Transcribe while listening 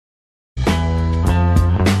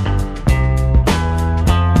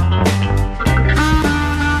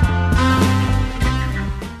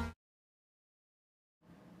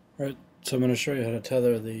Right, so I'm going to show you how to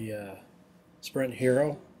tether the Sprint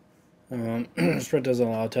Hero. Sprint doesn't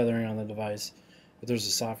allow tethering on the device, but there's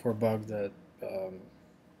a software bug that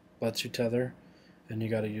lets you tether, and you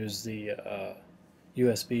got to use the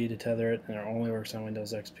USB to tether it, and it only works on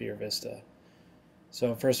Windows XP or Vista.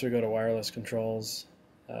 So first we go to wireless controls,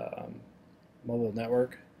 um, mobile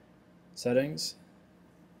network settings,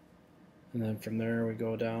 and then from there we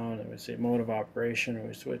go down and we see mode of operation, and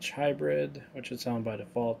we switch hybrid, which is on by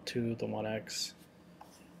default to the 1X.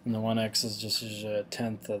 And the 1X is just usually a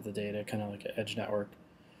tenth of the data, kind of like an edge network.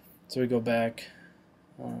 So we go back,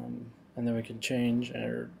 and then we can change.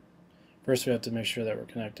 First we have to make sure that we're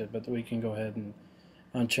connected, but we can go ahead and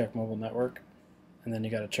uncheck mobile network, and then you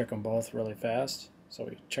got to check them both really fast. So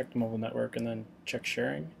we check the mobile network and then check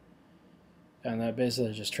sharing, and that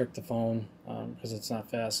basically just tricked the phone because it's not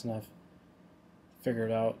fast enough. Figure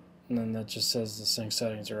it out, and then that just says the sync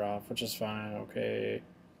settings are off, which is fine. Okay.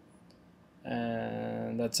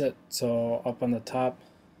 And that's it. So up on the top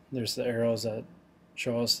there's the arrows that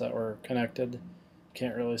show us that we're connected.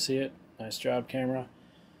 Can't really see it. Nice job, camera.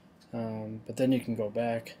 But then you can go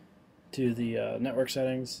back to the network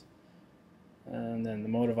settings, and then the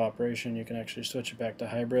mode of operation, you can actually switch it back to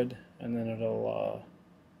hybrid, and then it'll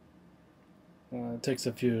it takes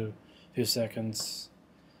a few seconds,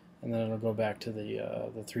 and then it'll go back to the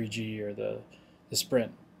 3G or the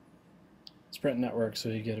Sprint network, so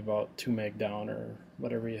you get about 2 meg down or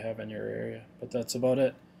whatever you have in your area. But that's about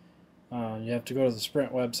it. You have to go to the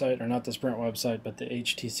Sprint website, or not the Sprint website, but the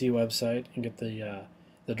HTC website, and get the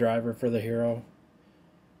driver for the Hero.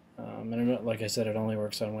 And like I said, it only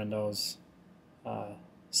works on Windows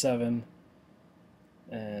 7,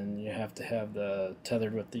 and you have to have the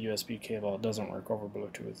tethered with the USB cable. It doesn't work over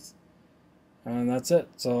Bluetooth. And that's it.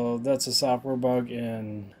 So that's a software bug,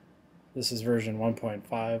 and this is version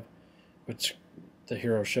 1.5, which the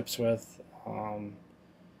Hero ships with.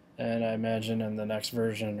 And I imagine in the next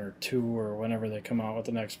version, or 2, or whenever they come out with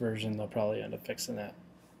the next version, they'll probably end up fixing that.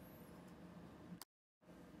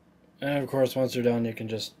 And of course, once you're done, you can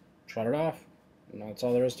just shut it off, and that's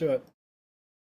all there is to it.